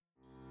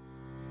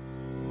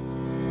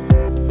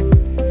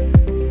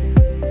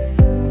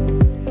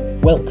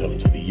Welcome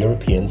to the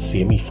European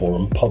CME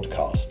Forum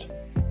podcast.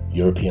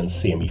 European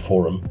CME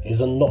Forum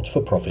is a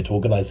not-for-profit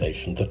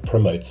organisation that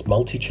promotes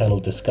multi-channel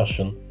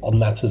discussion on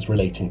matters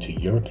relating to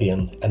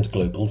European and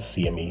global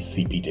CME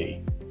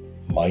CPD.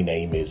 My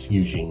name is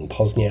Eugene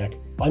Pozniak.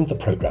 I'm the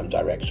Programme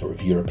Director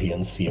of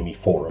European CME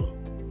Forum.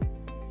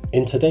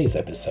 In today's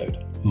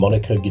episode,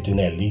 Monica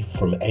Guidinelli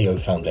from AO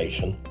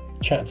Foundation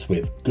chats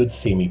with Good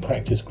CME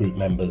Practice Group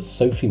members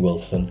Sophie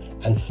Wilson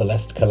and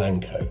Celeste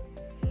Kalanko.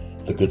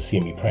 The Good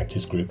CME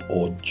Practice Group,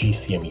 or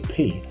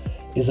GCMEP,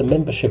 is a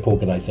membership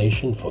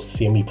organisation for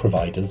CME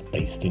providers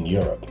based in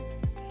Europe.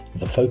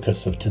 The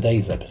focus of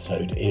today's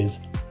episode is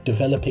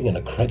developing an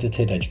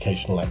accredited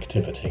educational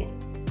activity.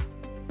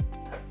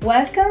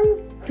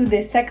 Welcome to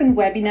the second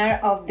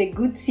webinar of the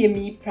Good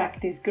CME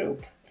Practice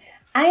Group.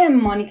 I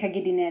am Monica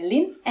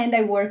Guidinelli and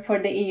I work for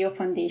the AO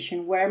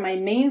Foundation, where my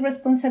main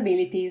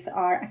responsibilities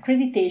are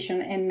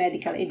accreditation and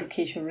medical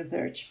education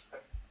research.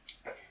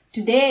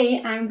 Today,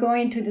 I'm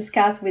going to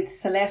discuss with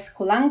Celeste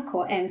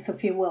Kalanko and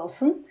Sophie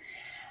Wilson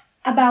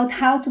about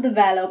how to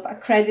develop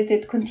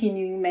accredited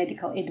continuing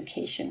medical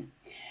education.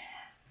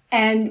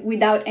 And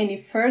without any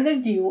further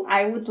ado,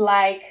 I would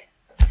like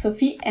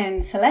Sophie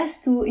and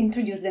Celeste to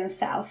introduce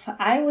themselves.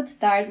 I would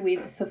start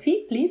with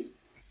Sophie, please.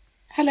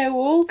 Hello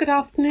all, good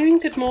afternoon,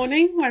 good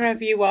morning,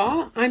 wherever you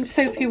are. I'm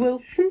Sophie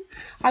Wilson.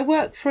 I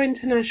work for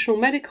International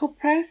Medical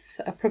Press,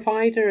 a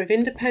provider of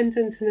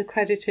independent and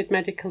accredited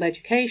medical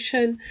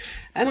education,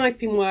 and I've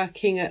been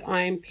working at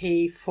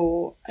IMP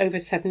for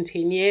over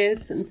 17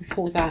 years, and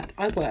before that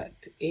I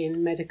worked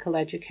in medical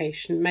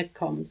education,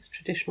 medcoms,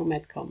 traditional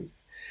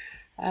medcoms.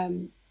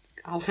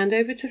 I'll hand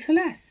over to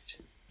Celeste.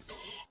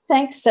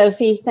 Thanks,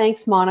 Sophie.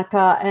 Thanks,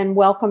 Monica, and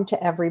welcome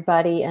to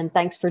everybody. And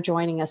thanks for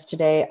joining us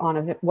today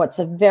on what's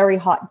a very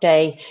hot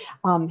day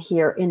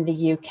here in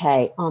the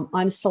UK.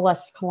 I'm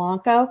Celeste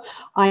Kalanko.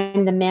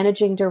 I'm the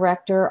Managing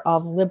Director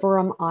of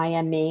Liberum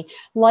IME.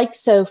 Like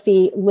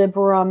Sophie,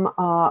 Liberum,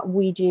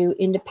 we do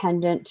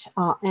independent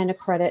and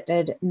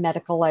accredited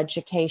medical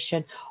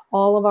education.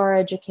 All of our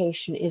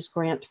education is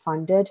grant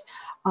funded.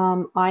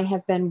 I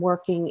have been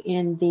working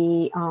in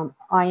the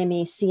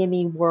IME,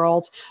 CME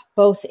world,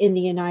 both in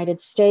the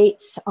United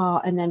States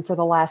and then for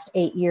the last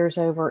 8 years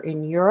over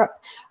in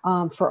Europe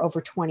for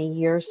over 20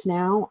 years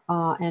now.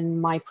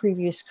 And my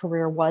previous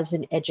career was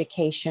in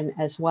education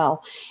as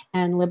well.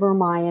 And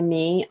Liberum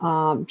IME,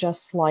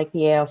 just like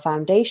the AO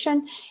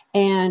Foundation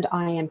and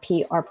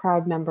IMP, are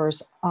proud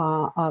members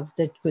of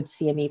the Good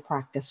CME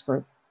Practice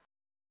Group.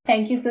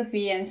 Thank you,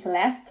 Sophie and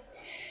Celeste.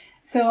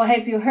 So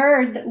as you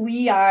heard,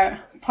 we are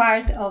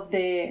part of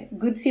the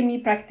Good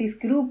CME Practice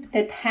Group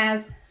that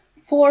has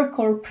 4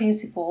 core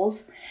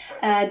principles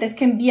that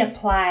can be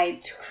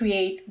applied to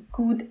create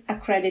good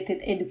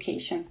accredited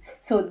education.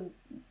 So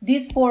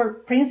these 4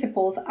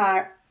 principles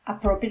are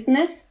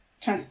appropriateness,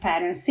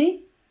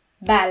 transparency,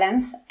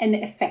 balance, and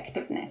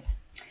effectiveness.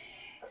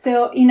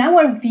 So in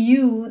our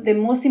view, the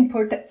most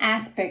important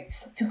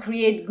aspects to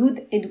create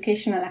good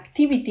educational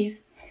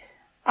activities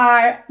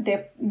are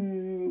that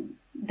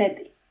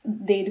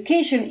the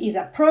education is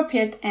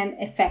appropriate and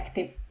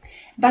effective.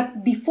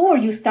 But before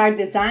you start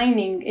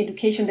designing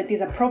education that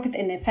is appropriate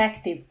and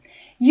effective,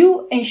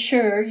 you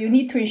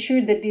need to ensure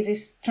that this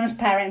is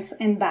transparent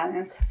and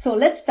balanced. So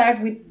let's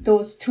start with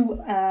those 2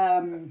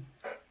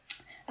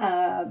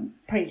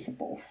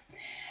 principles.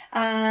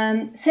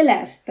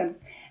 Celeste,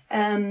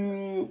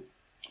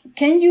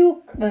 can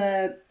you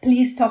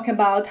please talk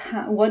about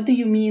what do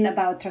you mean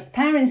about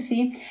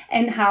transparency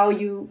and how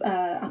you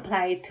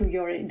apply it to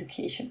your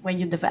education when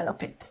you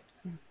develop it?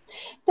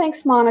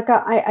 Thanks,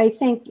 Monica. I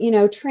think,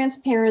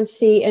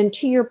 transparency, and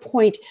to your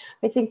point,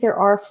 I think there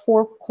are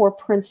 4 core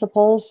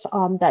principles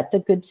that the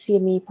Good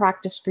CME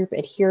Practice Group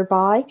adhere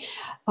by.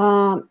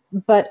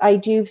 But I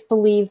do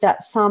believe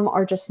that some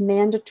are just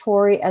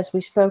mandatory, as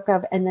we spoke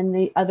of, and then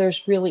the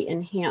others really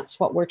enhance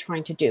what we're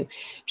trying to do.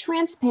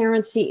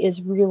 Transparency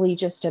is really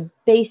just a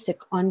basic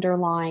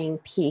underlying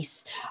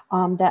piece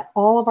that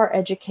all of our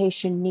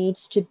education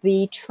needs to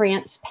be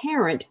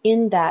transparent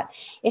in that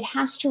it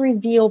has to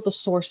reveal the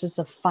sources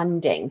of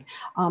funding.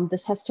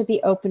 This has to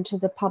be open to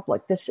the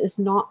public. This is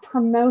not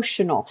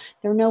promotional.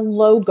 There are no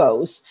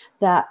logos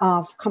that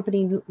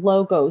company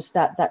logos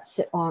that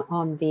sit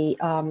on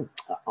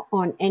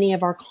any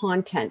of our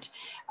content.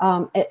 We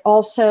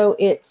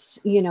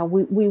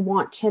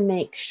want to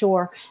make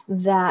sure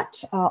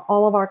that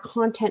all of our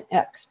content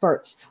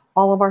experts,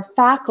 all of our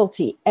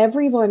faculty,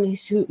 everyone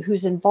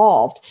who's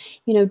involved,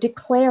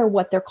 declare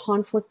what their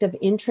conflict of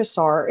interests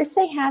are, if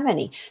they have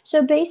any.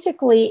 So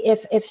basically,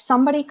 if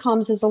somebody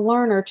comes as a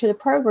learner to the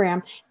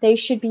program, they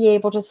should be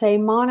able to say,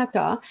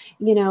 Monica,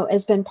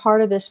 has been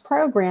part of this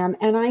program,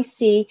 and I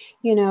see,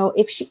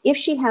 if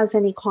she has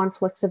any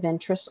conflicts of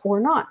interest or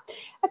not.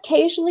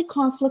 Occasionally,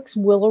 conflicts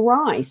will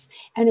arise,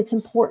 and it's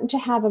important to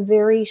have a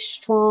very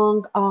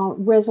strong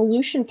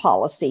resolution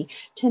policy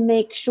to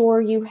make sure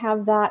you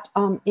have that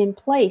in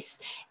place.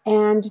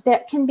 And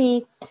that can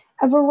be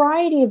A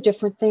variety of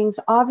different things,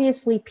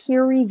 obviously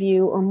peer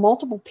review or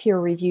multiple peer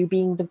review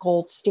being the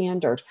gold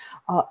standard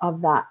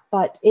of that.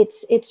 But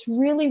it's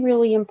really,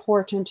 really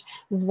important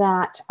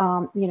that,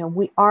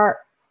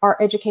 our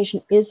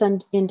education is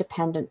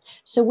independent.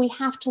 So we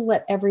have to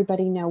let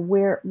everybody know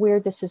where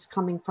this is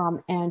coming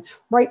from. And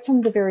right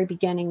from the very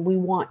beginning, we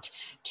want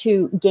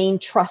to gain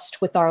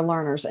trust with our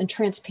learners, and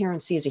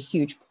transparency is a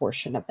huge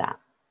portion of that.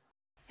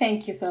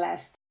 Thank you,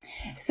 Celeste.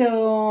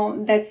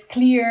 So that's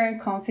clear.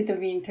 Conflict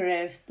of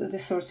interest, the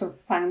source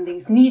of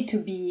fundings need to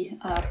be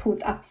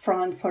put up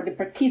front for the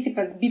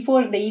participants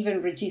before they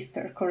even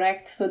register,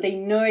 correct? So they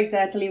know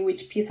exactly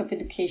which piece of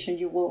education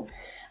you will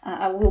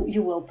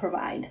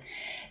provide.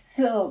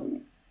 So,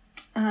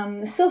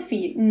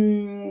 Sophie,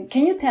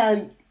 can you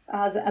tell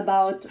us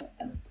about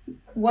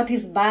what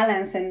is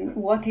balance and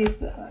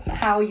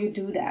how you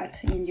do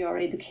that in your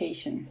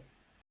education?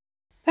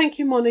 Thank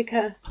you,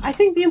 Monica. I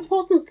think the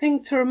important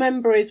thing to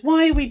remember is,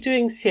 why are we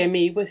doing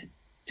CME? We're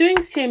doing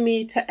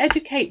CME to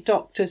educate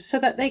doctors so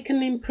that they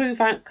can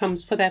improve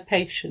outcomes for their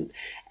patient.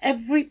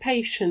 Every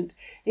patient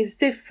is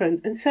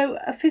different, and so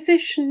a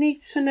physician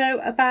needs to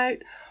know about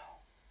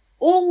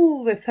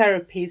all the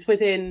therapies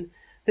within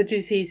the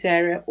disease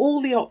area,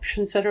 all the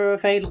options that are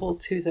available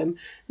to them,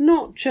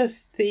 not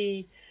just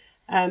the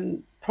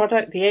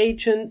product, the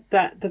agent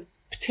that the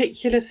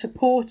particular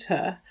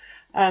supporter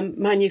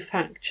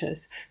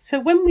manufactures. So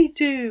when we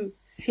do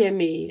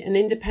CME, an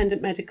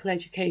independent medical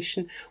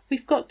education,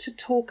 we've got to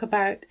talk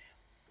about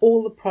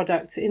all the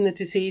products in the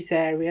disease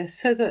area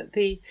so that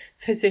the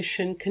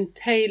physician can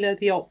tailor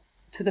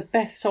to the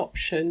best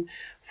option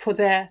for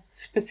their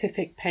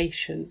specific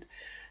patient.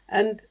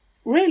 And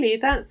really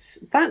that's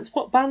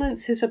what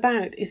balance is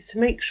about, is to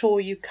make sure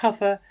you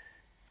cover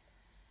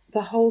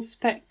the whole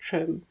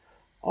spectrum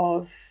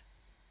of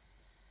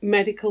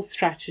medical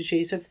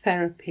strategies, of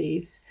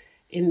therapies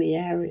in the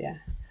area.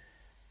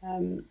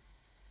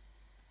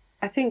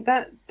 I think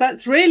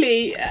that's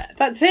really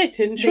that's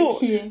it in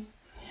short.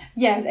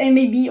 Yes, and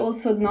maybe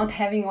also not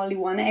having only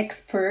one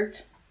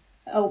expert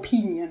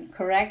opinion,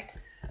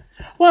 correct?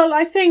 Well,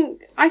 I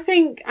think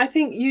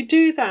you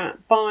do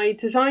that by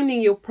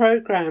designing your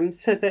program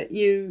so that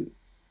you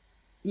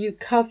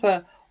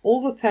cover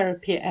all the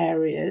therapy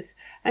areas,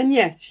 and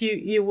yes,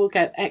 you will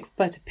get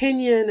expert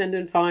opinion and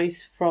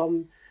advice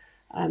from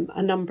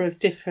a number of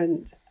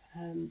different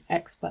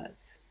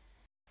experts.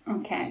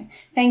 Okay,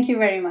 thank you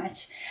very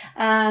much.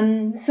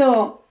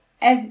 So,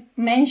 as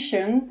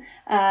mentioned,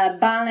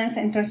 balance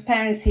and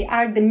transparency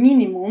are the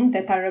minimum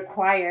that are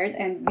required,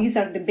 and these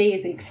are the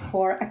basics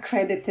for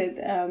accredited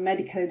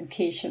medical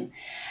education.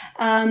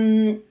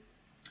 And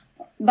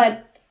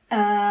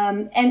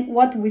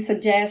what we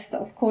suggest,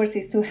 of course,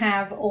 is to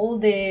have all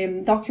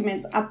the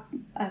documents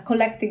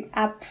collected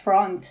up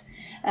front.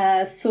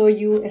 So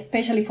you,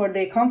 especially for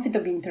the conflict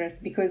of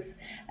interest, because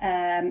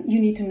you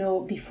need to know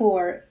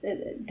before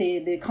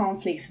the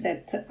conflicts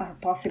that are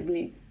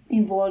possibly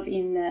involved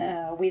in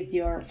with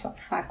your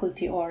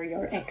faculty or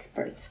your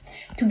experts,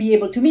 to be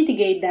able to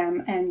mitigate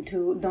them and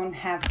to don't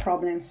have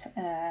problems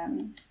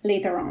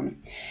later on.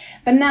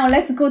 But now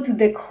let's go to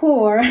the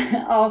core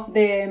of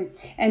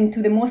and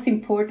to the most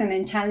important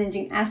and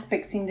challenging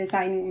aspects in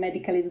designing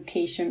medical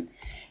education,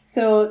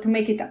 so to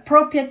make it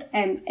appropriate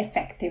and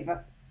effective.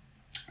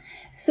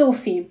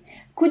 Sophie,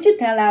 could you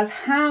tell us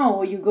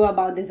how you go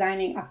about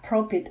designing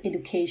appropriate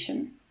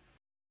education?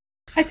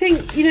 I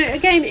think,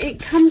 again, it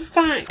comes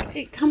back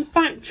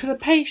to the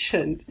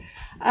patient.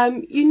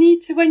 You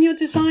need to, when you're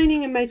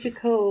designing a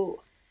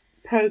medical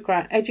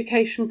program,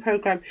 education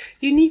program,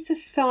 you need to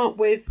start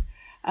with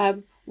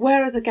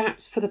where are the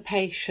gaps for the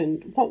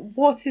patient?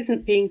 What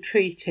isn't being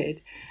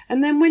treated?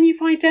 And then when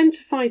you've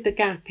identified the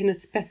gap in a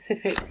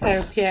specific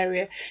therapy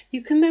area,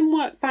 you can then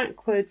work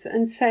backwards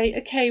and say,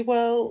 okay,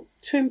 well,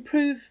 to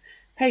improve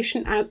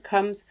patient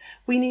outcomes,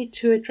 we need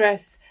to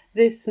address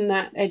this and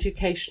that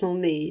educational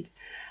need.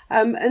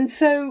 And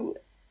so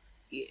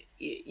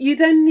you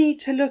then need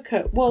to look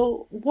at,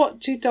 well, what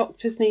do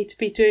doctors need to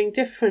be doing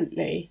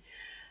differently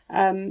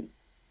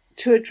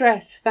to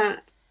address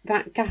that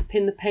gap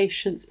in the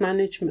patient's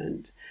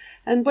management?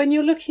 And when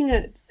you're looking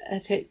at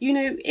it,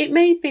 it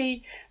may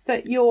be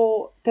that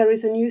there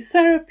is a new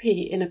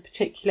therapy in a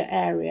particular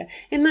area.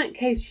 In that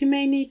case, you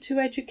may need to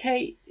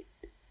educate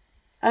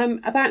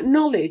about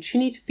knowledge. You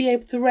need to be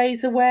able to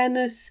raise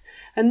awareness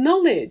and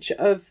knowledge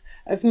of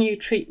new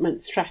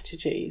treatment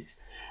strategies.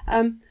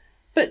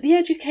 But the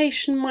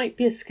education might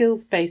be a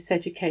skills-based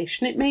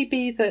education. It may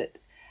be that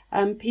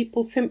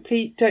people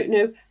simply don't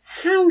know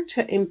how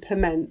to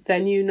implement their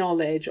new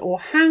knowledge or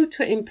how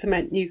to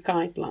implement new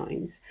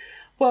guidelines.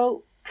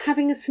 Well,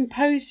 having a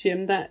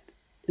symposium that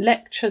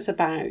lectures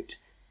about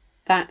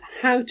that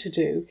how to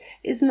do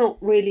is not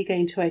really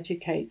going to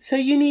educate. So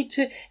you need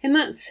to, in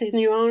that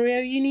scenario,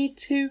 you need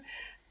to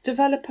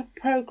develop a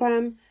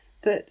program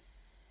that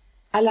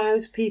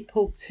allows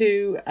people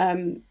to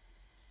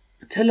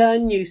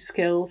learn new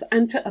skills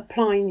and to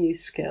apply new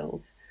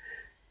skills.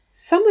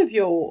 Some of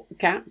your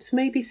gaps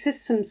may be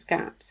systems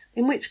gaps,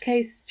 in which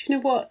case, do you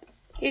know what?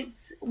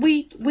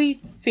 we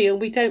feel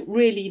we don't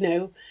really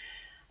know.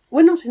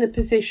 We're not in a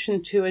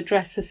position to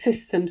address a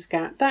systems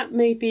gap. That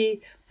may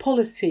be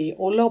policy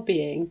or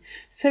lobbying.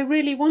 So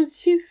really,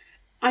 once you've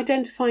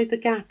identified the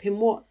gap in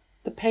what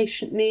the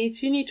patient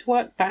needs, you need to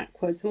work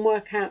backwards and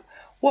work out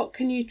what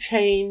can you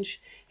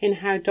change in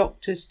how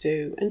doctors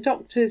do. And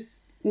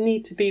doctors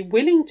need to be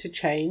willing to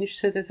change.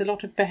 So there's a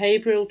lot of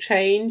behavioural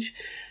change,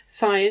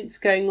 science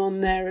going on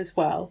there as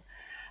well.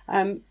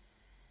 And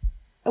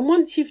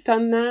once you've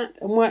done that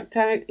and worked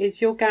out,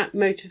 is your gap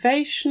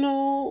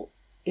motivational?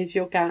 Is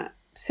your gap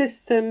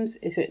systems?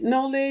 Is it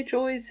knowledge,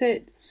 or is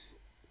it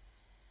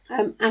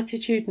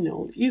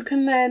attitudinal? You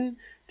can then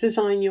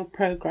design your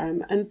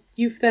program, and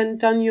you've then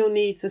done your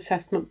needs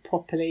assessment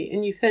properly,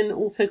 and you've then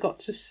also got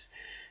to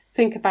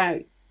think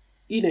about,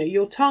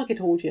 your target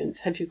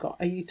audience.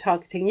 Are you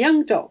targeting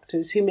young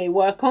doctors who may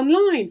work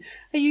online?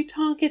 Are you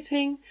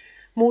targeting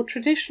more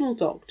traditional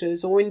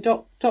doctors, or in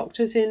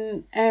doctors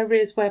in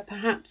areas where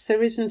perhaps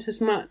there isn't as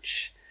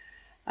much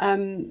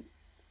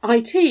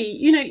IT?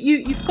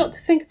 You've got to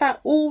think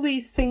about all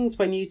these things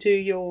when you do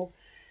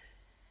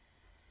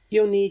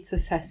your needs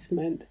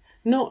assessment,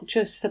 not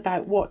just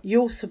about what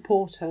your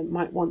supporter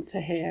might want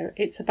to hear.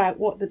 It's about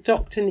what the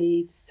doctor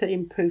needs to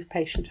improve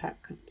patient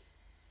outcomes.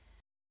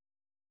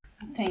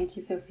 Thank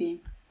you,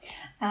 Sophie.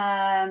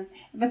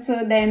 But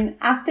so then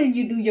after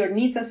you do your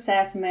needs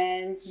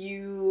assessment,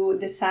 you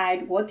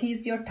decide what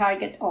is your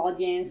target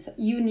audience.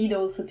 You need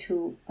also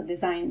to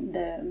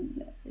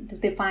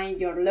define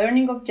your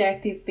learning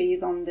objectives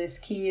based on the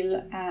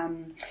skill,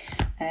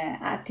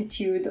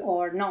 attitude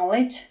or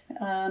knowledge.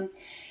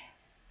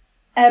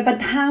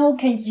 But how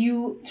can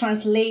you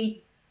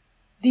translate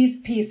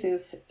these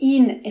pieces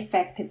in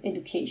effective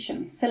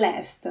education?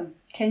 Celeste,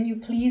 can you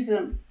please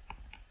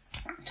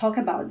talk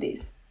about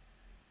this?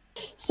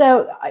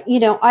 So,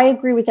 I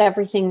agree with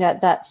everything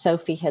that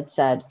Sophie had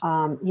said.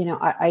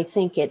 I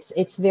think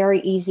it's very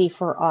easy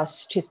for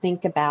us to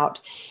think about.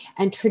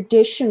 And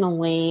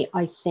traditionally,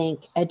 I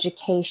think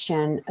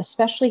education,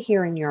 especially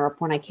here in Europe,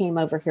 when I came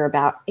over here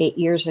about 8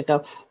 years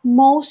ago,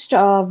 most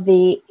of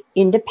the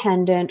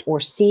independent or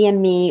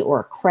CME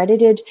or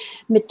accredited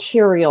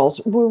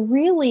materials were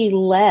really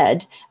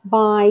led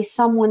by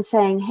someone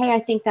saying, hey, I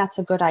think that's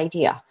a good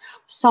idea.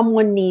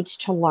 Someone needs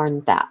to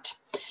learn that.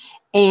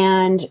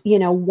 And,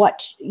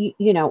 what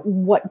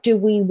do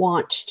we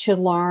want to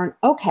learn?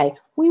 Okay,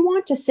 we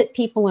want to sit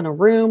people in a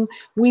room.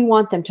 We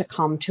want them to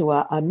come to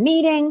a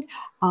meeting.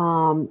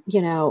 The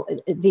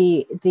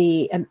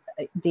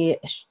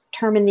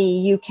term in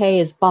the UK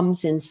is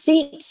bums in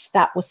seats.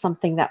 That was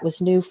something that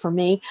was new for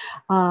me,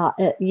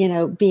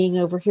 being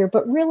over here.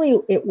 But really,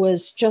 it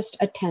was just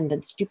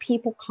attendance. Do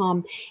people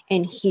come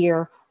and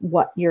hear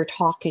what you're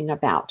talking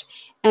about?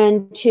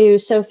 And to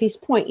Sophie's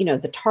point,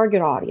 the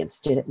target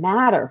audience, did it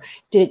matter?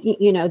 Did,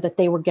 that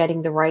they were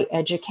getting the right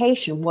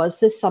education? Was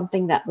this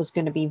something that was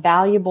going to be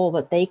valuable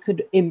that they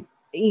could,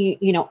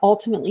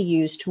 ultimately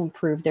use to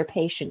improve their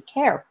patient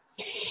care?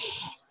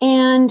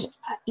 And,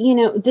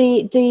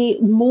 the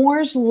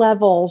Moore's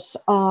levels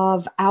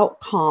of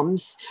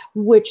outcomes,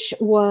 which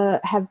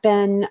have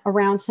been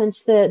around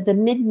since the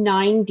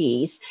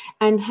mid-90s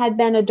and had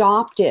been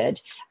adopted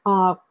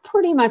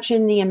pretty much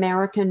in the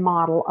American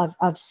model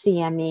of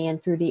CME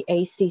and through the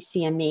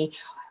ACCME,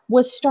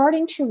 was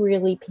starting to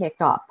really pick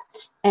up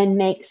and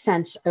make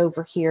sense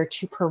over here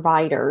to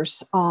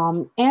providers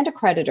and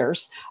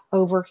accreditors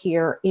over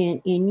here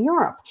in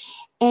Europe.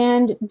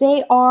 And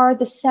they are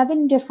the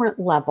 7 different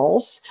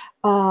levels,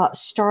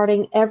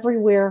 starting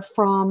everywhere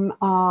from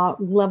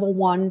level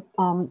 1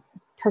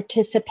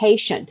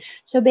 participation.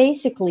 So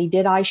basically,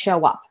 did I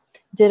show up?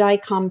 Did I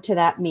come to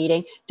that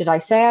meeting? Did I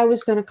say I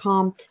was going to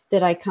come?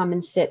 Did I come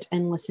and sit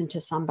and listen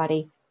to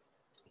somebody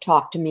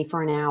talk to me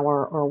for an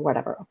hour or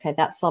whatever? Okay,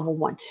 that's level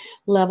 1.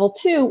 Level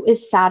 2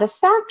 is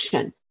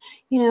satisfaction.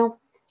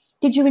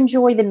 Did you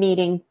enjoy the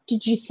meeting?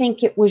 Did you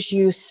think it was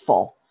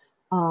useful?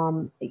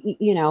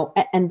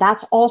 And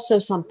that's also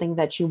something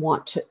that you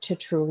want to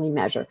truly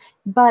measure.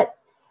 But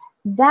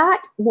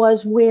that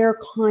was where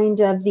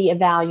kind of the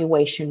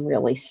evaluation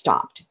really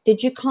stopped.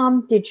 Did you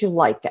come? Did you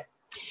like it?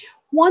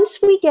 Once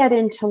we get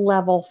into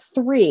level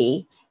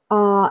 3,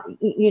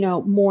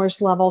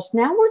 Moore's levels,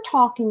 now we're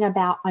talking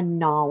about a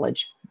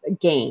knowledge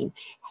gain.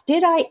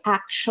 Did I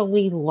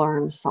actually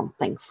learn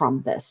something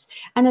from this?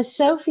 And as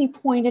Sophie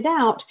pointed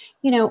out,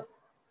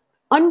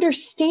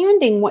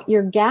 understanding what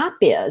your gap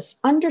is,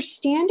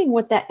 understanding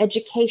what that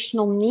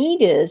educational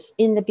need is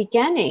in the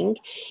beginning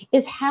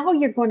is how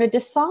you're going to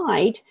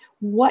decide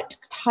what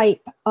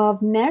type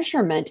of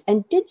measurement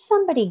and did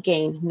somebody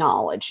gain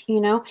knowledge,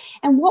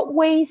 and what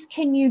ways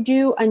can you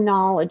do a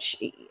knowledge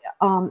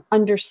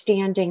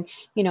understanding,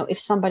 if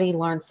somebody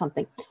learned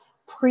something.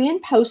 Pre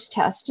and post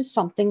test is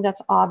something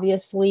that's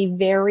obviously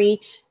very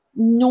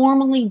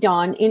normally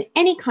done in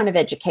any kind of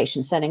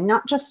education setting,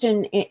 not just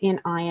in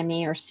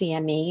IME or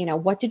CME.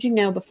 What did you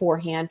know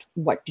beforehand?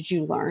 What did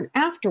you learn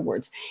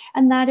afterwards?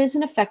 And that is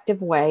an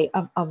effective way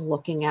of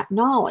looking at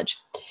knowledge.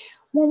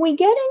 When we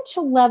get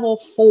into level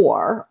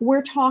 4,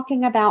 we're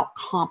talking about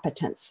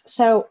competence.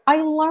 So I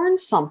learned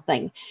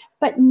something,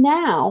 but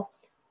now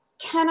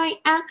can I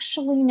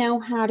actually know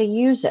how to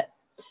use it?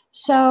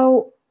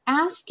 So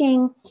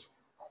asking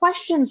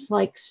questions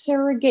like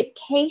surrogate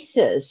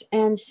cases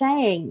and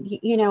saying,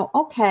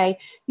 okay,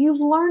 you've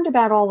learned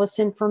about all this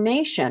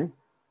information.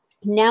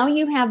 Now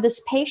you have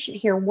this patient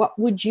here. What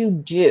would you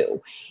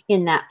do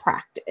in that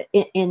practice,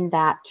 in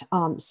that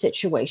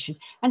situation?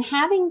 And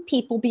having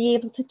people be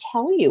able to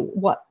tell you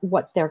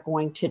what they're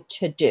going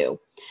to do.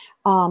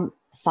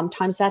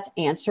 Sometimes that's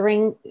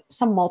answering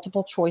some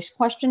multiple choice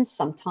questions.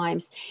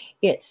 Sometimes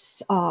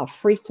it's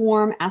free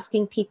form,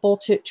 asking people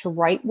to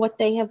write what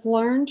they have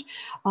learned,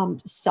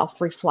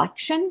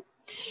 self-reflection.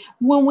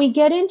 When we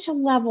get into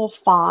level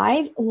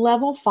 5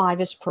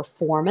 is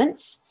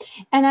performance.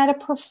 And at a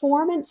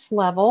performance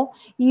level,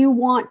 you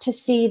want to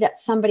see that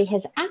somebody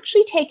has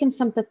actually taken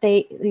something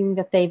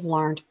that they've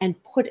learned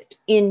and put it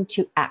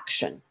into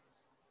action.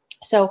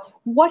 So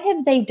what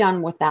have they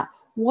done with that?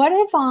 What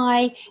have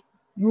I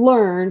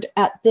learned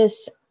at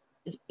this,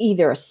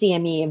 either a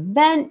CME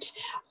event,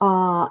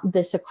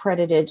 this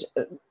accredited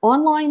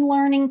online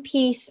learning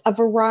piece, a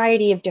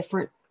variety of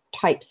different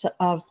types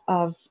of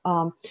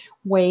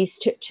ways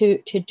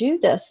to do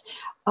this.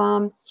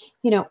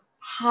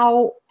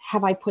 How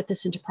have I put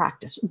this into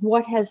practice?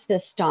 What has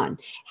this done?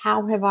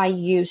 How have I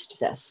used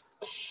this?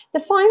 The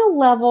final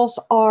levels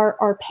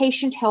are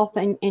patient health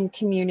and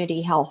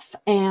community health,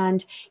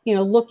 and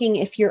looking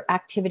if your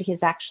activity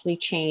has actually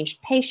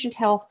changed. Patient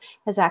health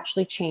has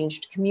actually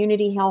changed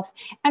community health,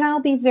 and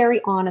I'll be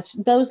very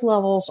honest, those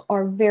levels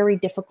are very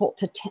difficult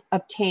to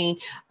obtain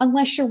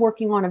unless you're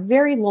working on a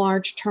very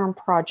large term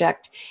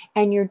project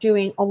and you're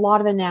doing a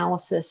lot of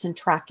analysis and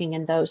tracking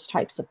and those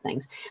types of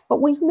things. But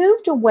we've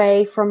moved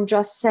away from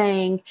just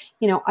saying,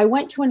 I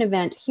went to an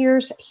event,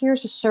 here's a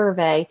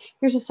survey,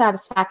 here's a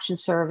satisfaction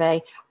survey.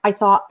 I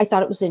thought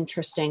it was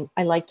interesting.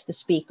 I liked the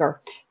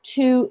speaker.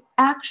 To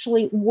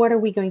actually, what are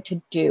we going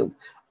to do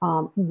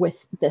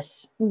with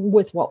this,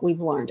 with what we've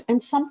learned?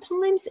 And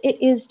sometimes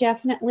it is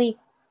definitely,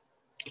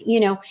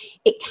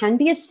 it can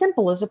be as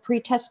simple as a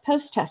pre-test,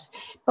 post-test,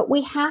 but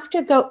we have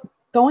to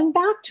going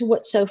back to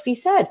what Sophie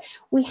said,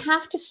 we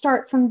have to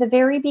start from the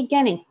very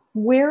beginning.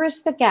 Where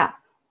is the gap?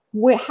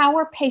 How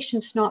are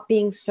patients not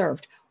being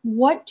served?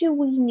 What do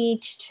we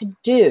need to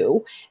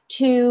do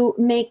to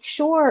make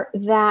sure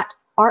that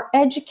our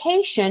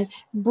education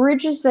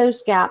bridges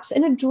those gaps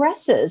and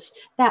addresses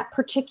that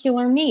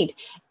particular need?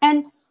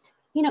 And,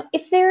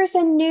 if there's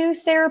a new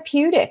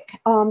therapeutic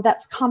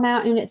that's come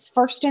out and it's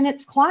first in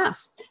its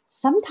class,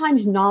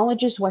 sometimes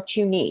knowledge is what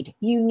you need.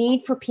 You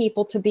need for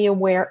people to be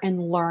aware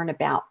and learn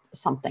about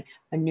something,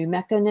 a new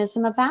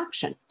mechanism of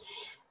action.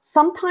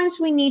 Sometimes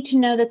we need to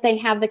know that they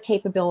have the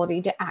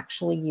capability to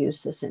actually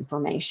use this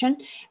information.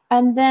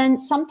 And then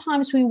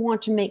sometimes we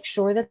want to make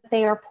sure that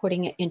they are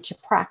putting it into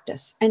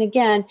practice. And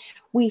again,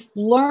 we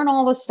learn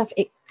all this stuff.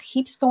 It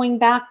keeps going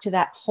back to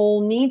that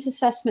whole needs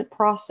assessment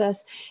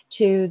process,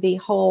 to the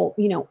whole,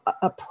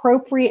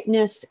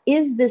 appropriateness.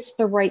 Is this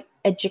the right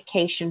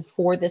education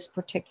for this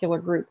particular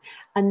group?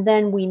 And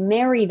then we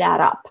marry that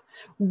up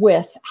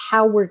with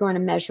how we're going to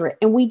measure it.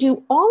 And we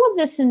do all of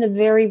this in the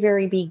very,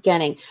 very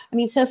beginning. I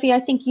mean, Sophie, I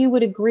think you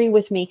would agree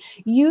with me.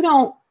 You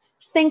don't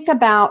think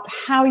about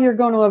how you're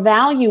going to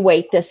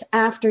evaluate this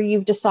after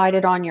you've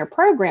decided on your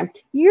program.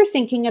 You're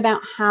thinking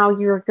about how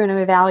you're going to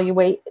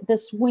evaluate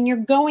this when you're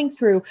going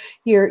through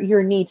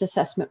your needs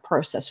assessment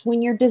process,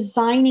 when you're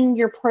designing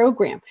your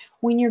program,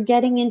 when you're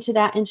getting into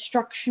that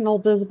instructional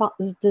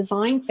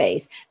design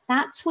phase.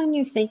 That's when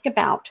you think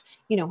about,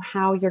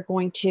 how you're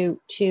going to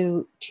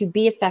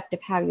be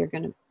effective, how you're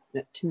going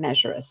to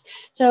measure this.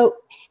 So,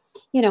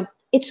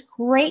 it's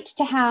great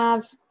to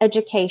have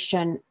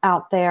education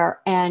out there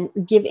and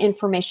give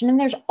information. And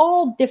there's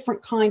all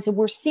different kinds. And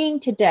we're seeing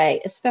today,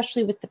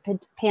 especially with the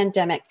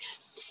pandemic,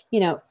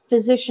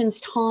 physicians'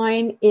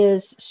 time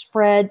is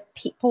spread.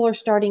 People are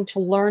starting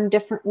to learn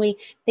differently.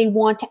 They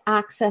want to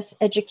access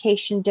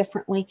education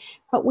differently.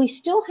 But we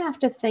still have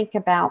to think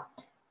about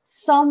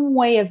some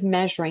way of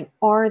measuring,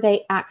 are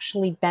they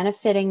actually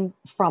benefiting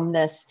from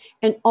this?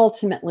 And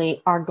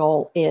ultimately, our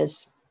goal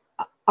is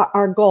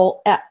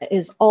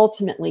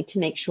ultimately to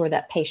make sure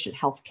that patient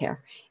healthcare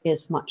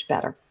is much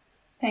better.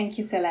 Thank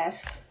you,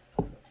 Celeste.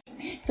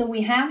 So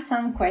we have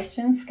some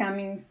questions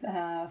coming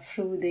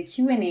through the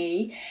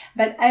Q&A,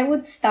 but I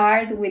would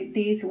start with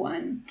this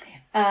one.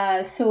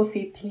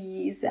 Sophie,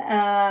 please.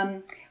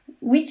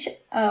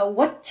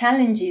 What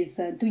challenges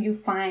do you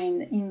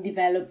find in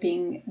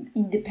developing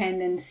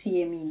independent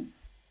CME?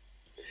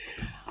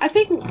 I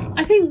think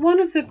one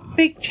of the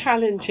big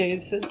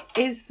challenges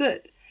is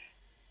that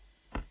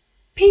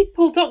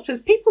people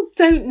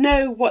don't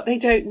know what they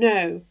don't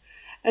know.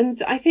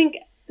 And I think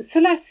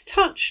Celeste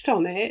touched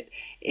on it,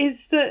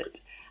 is that,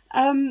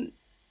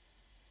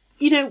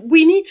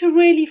 we need to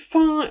really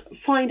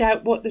find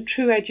out what the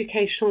true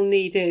educational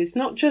need is,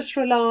 not just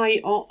rely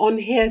on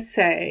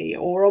hearsay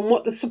or on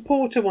what the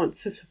supporter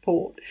wants to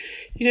support.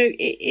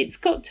 It's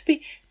got to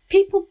be,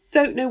 people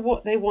don't know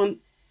what they want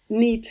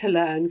need to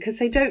learn because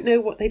they don't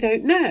know what they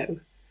don't know.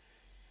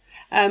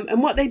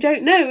 And what they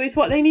don't know is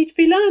what they need to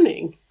be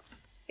learning.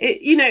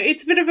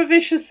 It's a bit of a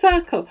vicious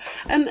circle.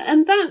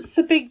 And that's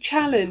the big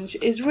challenge,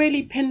 is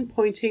really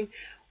pinpointing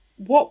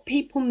what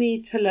people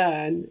need to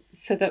learn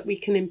so that we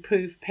can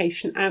improve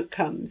patient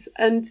outcomes.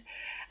 And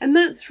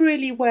that's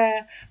really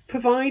where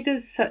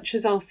providers such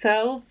as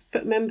ourselves,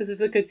 but members of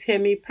the Good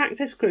CME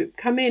practice group,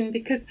 come in,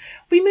 because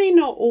we may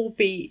not all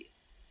be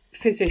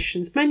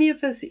physicians. Many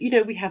of us,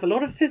 we have a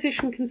lot of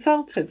physician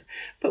consultants,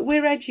 but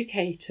we're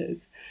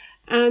educators.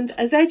 And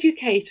as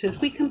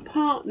educators, we can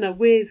partner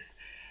with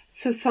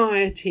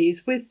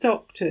societies, with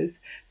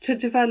doctors, to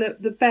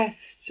develop the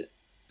best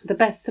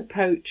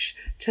approach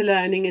to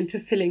learning and to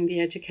filling the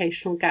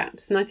educational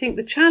gaps. And I think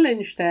the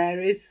challenge there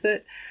is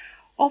that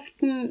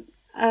often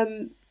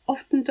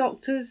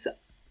doctors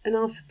and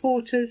our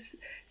supporters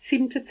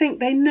seem to think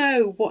they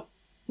know what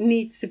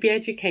needs to be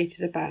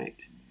educated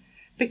about,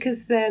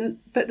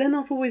 but they're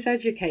not always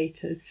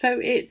educators.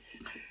 So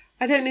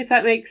I don't know if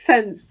that makes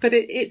sense, but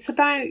it's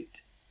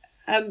about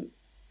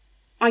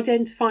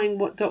identifying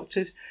what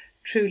doctors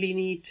truly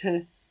need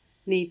to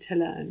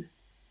learn.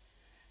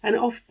 And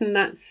often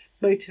that's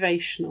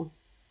motivational.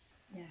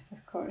 Yes,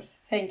 of course.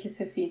 Thank you,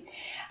 Sophie.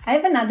 I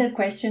have another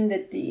question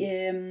that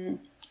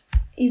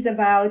is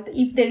about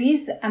if there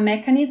is a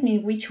mechanism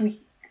in which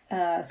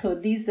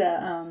this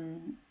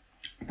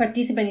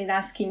participant is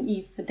asking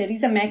if there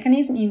is a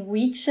mechanism in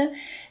which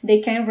they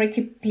can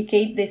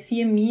replicate the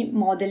CME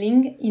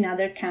modeling in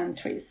other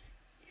countries.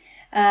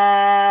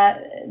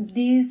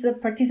 This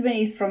participant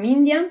is from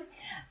India,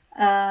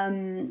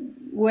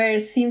 where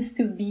seems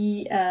to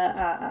be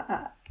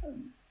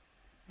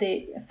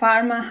the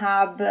pharma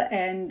hub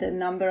and the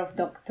number of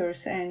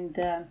doctors. And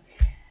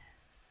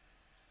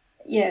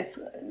yes,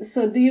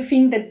 so do you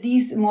think that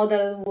this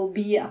model will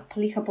be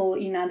applicable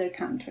in other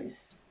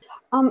countries?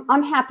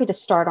 I'm happy to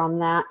start on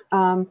that.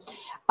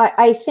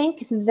 I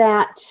think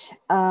that,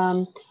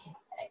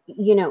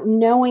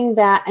 knowing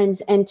that,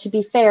 and to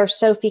be fair,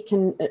 Sophie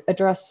can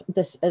address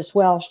this as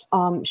well.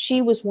 She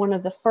was one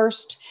of the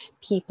first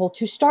people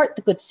to start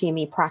the Good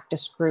CME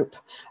practice group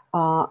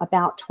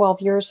about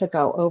 12 years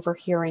ago over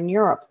here in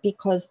Europe,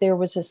 because there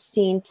was a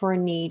scene for a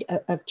need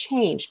of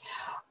change.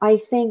 I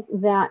think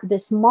that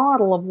this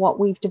model of what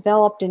we've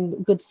developed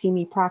in Good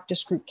CME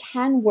practice group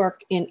can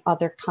work in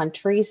other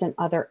countries and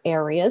other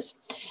areas.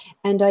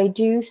 And I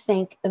do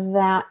think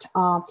that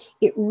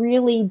it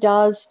really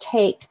does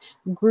take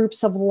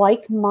groups of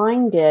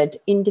like-minded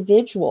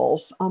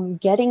individuals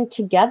getting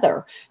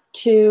together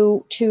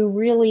to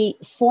really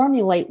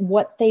formulate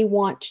what they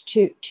want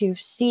to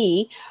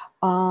see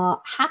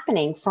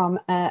happening from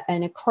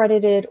an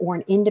accredited or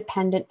an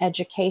independent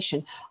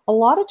education. A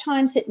lot of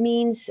times it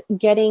means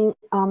getting,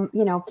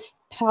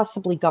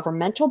 possibly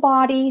governmental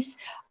bodies,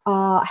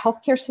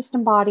 healthcare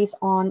system bodies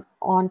on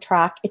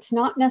track. It's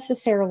not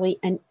necessarily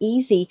an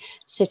easy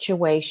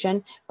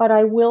situation, but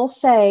I will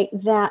say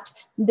that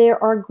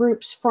there are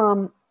groups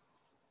from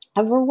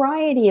a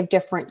variety of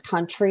different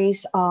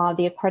countries,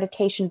 the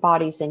accreditation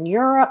bodies in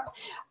Europe,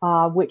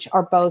 which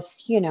are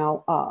both,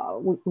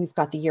 we've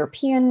got the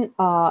European,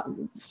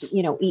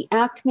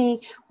 EACME,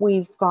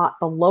 we've got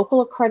the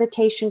local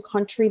accreditation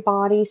country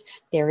bodies,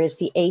 there is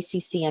the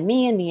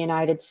ACCME in the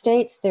United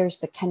States, there's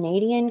the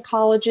Canadian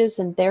colleges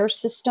and their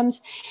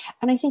systems.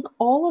 And I think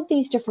all of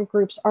these different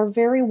groups are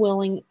very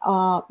willing,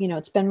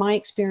 it's been my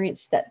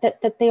experience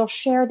that they'll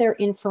share their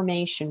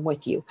information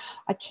with you.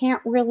 I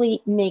can't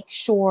really make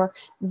sure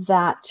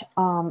that,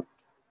 I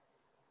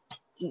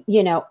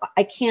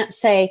can't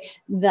say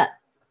that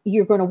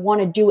you're going to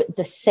want to do it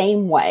the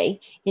same way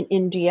in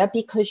India,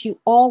 because you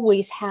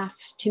always have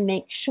to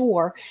make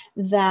sure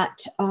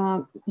that,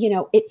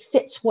 it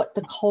fits what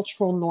the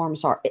cultural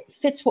norms are. It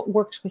fits what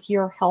works with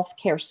your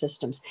healthcare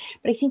systems.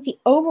 But I think the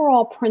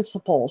overall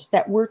principles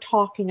that we're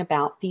talking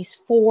about, these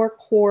 4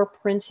 core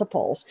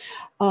principles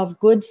of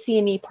good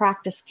CME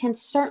practice, can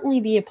certainly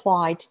be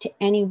applied to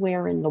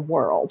anywhere in the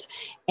world.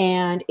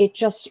 And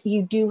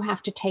you do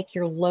have to take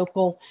your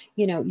local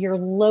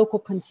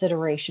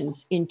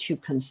considerations into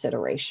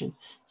consideration.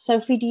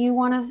 Sophie, do you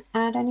want to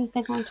add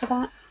anything onto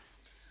that?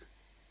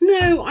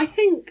 No, I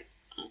think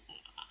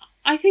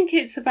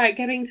it's about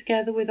getting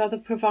together with other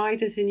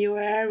providers in your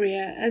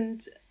area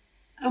and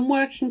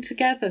working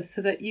together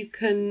so that you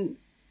can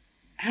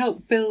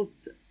help build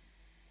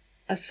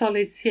a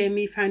solid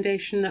CME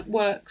foundation that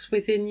works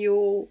within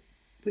your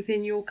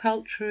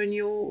culture and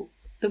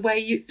the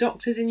way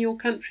doctors in your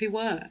country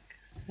work.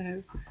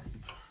 So,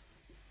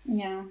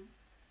 yeah,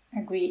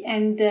 agree.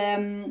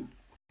 And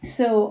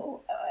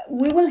so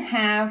we will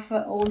have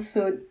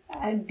also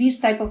this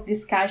type of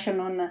discussion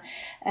on.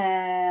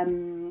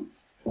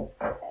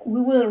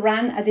 We will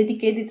run a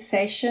dedicated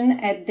session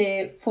at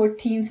the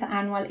 14th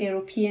Annual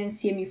European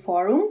CME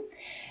Forum.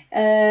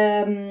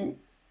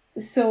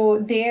 So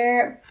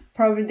there,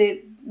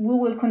 probably we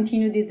will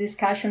continue the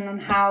discussion on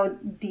how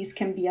this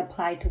can be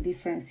applied to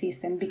different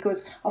systems,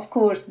 because of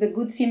course the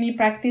Good CME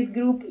practice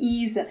group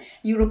is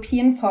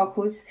European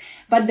focus,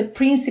 but the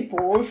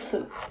principles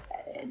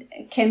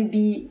can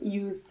be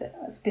used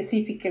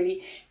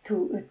specifically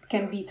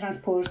can be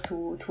transposed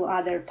to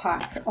other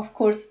parts. Of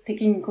course,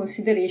 taking in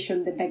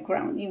consideration the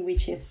background in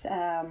which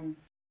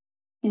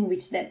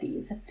that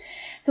is.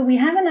 So we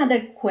have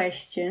another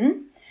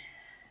question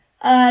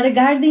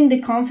regarding the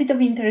conflict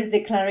of interest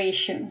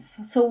declarations.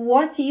 So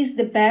what is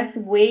the best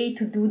way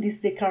to do this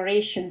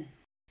declaration?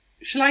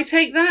 Shall I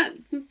take that?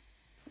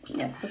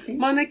 Yes, Sophie.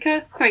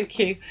 Monica, thank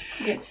you.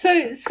 Yes.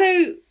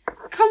 So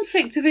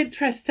conflict of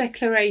interest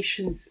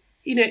declarations,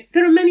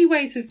 there are many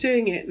ways of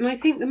doing it. And I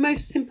think the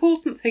most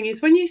important thing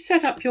is when you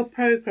set up your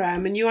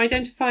program and you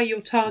identify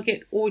your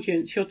target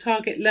audience, your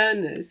target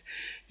learners,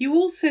 you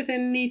also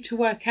then need to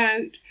work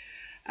out,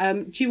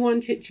 do you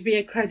want it to be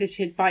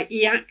accredited by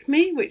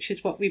EACME, which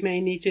is what we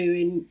mainly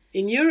do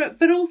in Europe,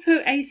 but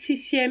also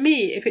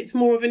ACCME if it's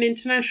more of an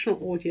international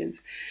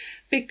audience.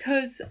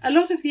 Because a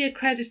lot of the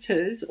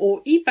accreditors,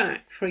 or EBAC,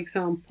 for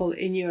example,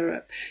 in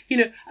Europe,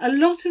 a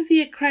lot of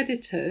the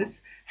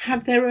accreditors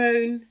have their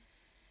own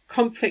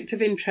conflict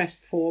of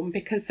interest form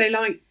because they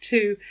like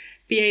to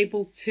be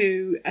able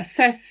to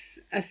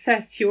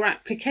assess your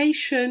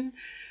application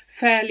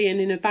fairly and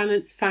in a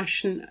balanced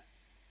fashion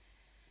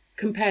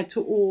compared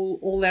to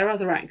all their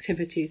other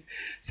activities.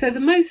 So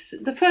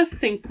the first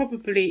thing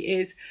probably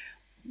is,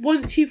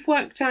 once you've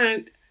worked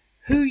out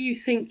who you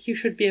think you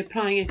should be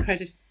applying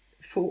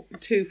for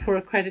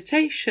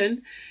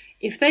accreditation,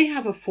 if they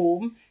have a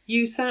form,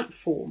 use that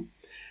form.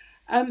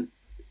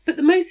 But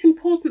the most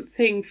important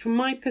thing from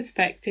my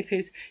perspective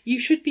is you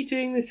should be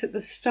doing this at the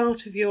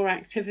start of your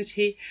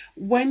activity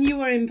when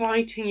you are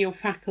inviting your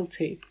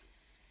faculty,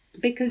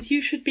 because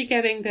you should be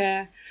getting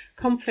their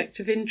conflict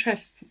of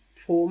interest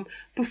form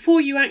before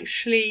you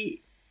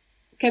actually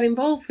get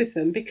involved with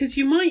them, because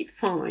you might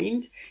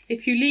find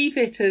if you leave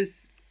it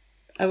as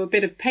a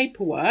bit of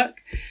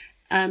paperwork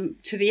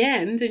to the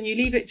end, and you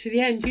leave it to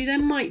the end, you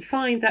then might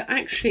find that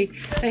actually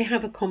they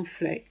have a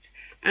conflict,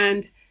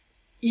 and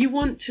you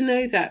want to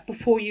know that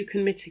before you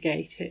can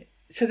mitigate it,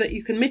 so that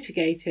you can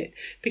mitigate it.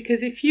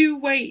 Because if you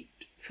wait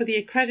for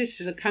the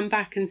accreditor to come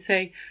back and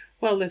say,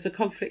 well, there's a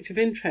conflict of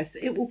interest,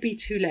 it will be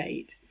too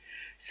late.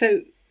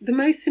 So the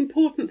most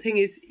important thing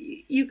is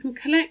you can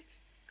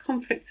collect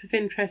conflicts of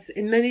interest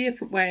in many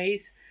different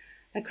ways.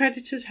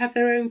 Accreditors have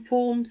their own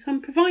form,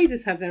 some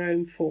providers have their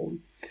own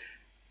form.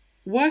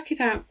 Work it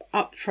out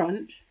up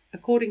front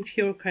according to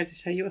your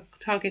accreditor, your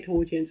target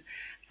audience,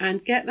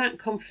 and get that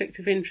conflict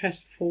of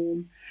interest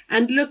form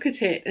and look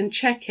at it and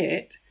check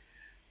it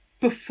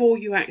before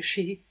you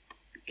actually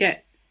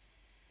get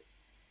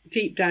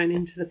deep down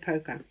into the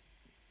program.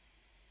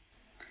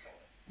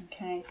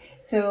 Okay,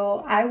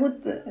 so I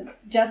would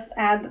just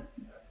add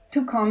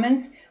 2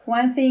 comments.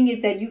 One thing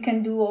is that you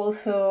can do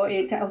also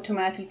it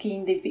automatically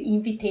in the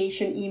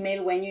invitation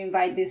email when you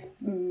invite this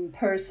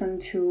person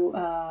to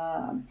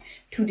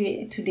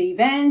the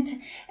event,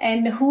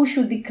 and who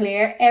should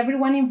declare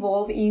everyone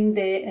involved in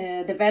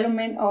the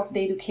development of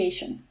the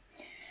education.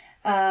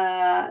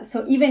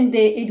 So even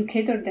the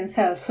educator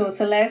themselves, so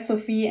Celeste,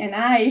 Sophie, and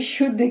I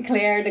should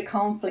declare the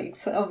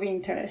conflicts of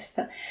interest.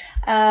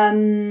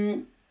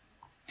 And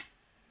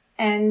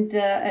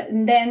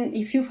then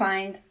if you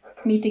find,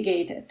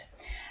 mitigate it.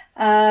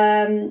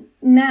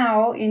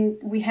 Now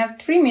we have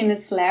 3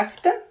 minutes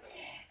left.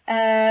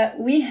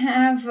 We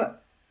have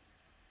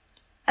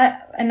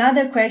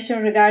another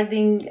question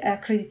regarding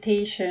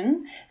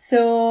accreditation.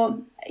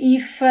 So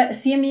if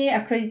CME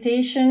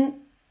accreditation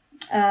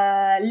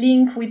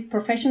link with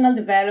professional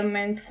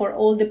development for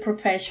all the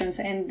professions,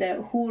 and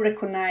who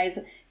recognize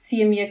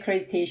CME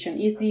accreditation,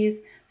 is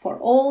this for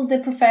all the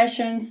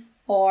professions,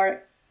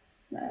 or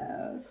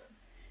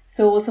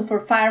so also for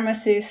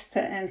pharmacists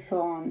and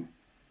so on?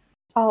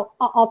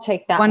 I'll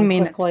take that 1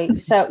 minute. quickly.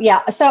 So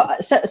yeah,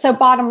 so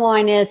bottom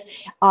line is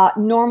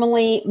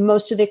normally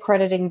most of the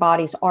accrediting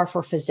bodies are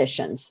for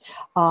physicians.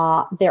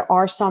 There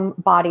are some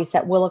bodies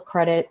that will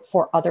accredit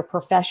for other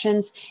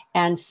professions,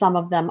 and some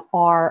of them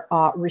are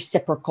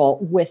reciprocal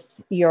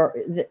with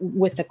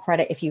the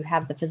credit. If you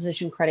have the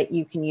physician credit,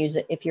 you can use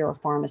it if you're a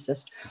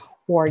pharmacist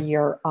or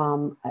you're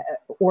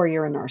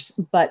a nurse.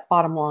 But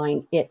bottom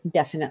line, it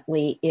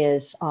definitely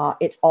is.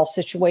 It's all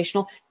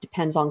situational.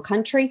 Depends on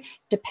country.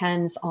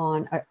 Depends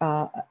on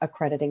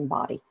accrediting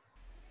body.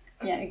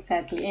 Yeah,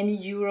 exactly. And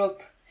in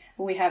Europe,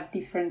 we have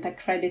different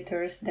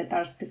accreditors that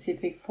are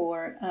specific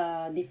for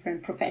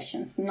different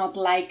professions. Not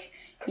like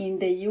in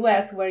the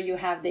US, where you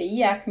have the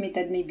EACME,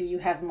 that maybe you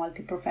have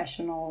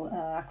multi-professional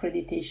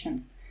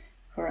accreditation.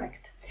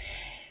 Correct.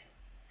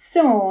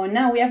 So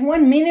now we have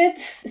 1 minute.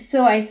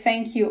 So I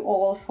thank you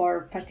all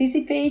for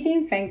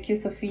participating. Thank you,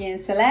 Sophie and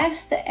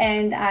Celeste.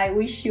 And I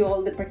wish you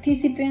all the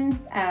participants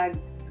a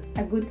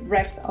good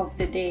rest of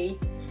the day.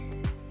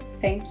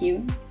 Thank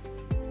you.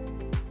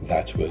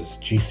 That was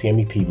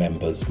GCMEP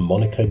members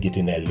Monica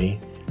Ghidinelli,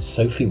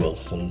 Sophie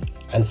Wilson,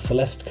 and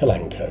Celeste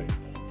Calanco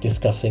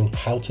discussing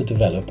how to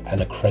develop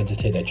an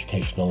accredited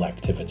educational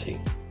activity.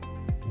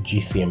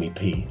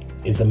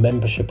 GCMEP is a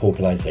membership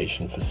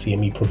organisation for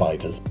CME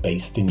providers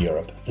based in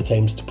Europe that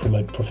aims to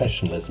promote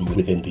professionalism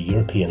within the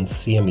European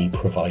CME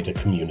provider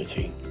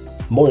community.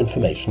 More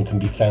information can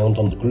be found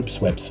on the group's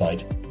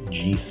website,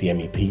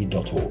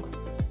 gcmep.org.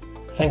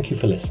 Thank you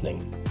for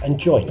listening, and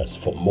join us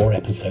for more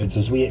episodes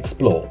as we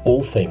explore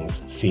all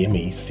things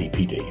CME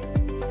CPD.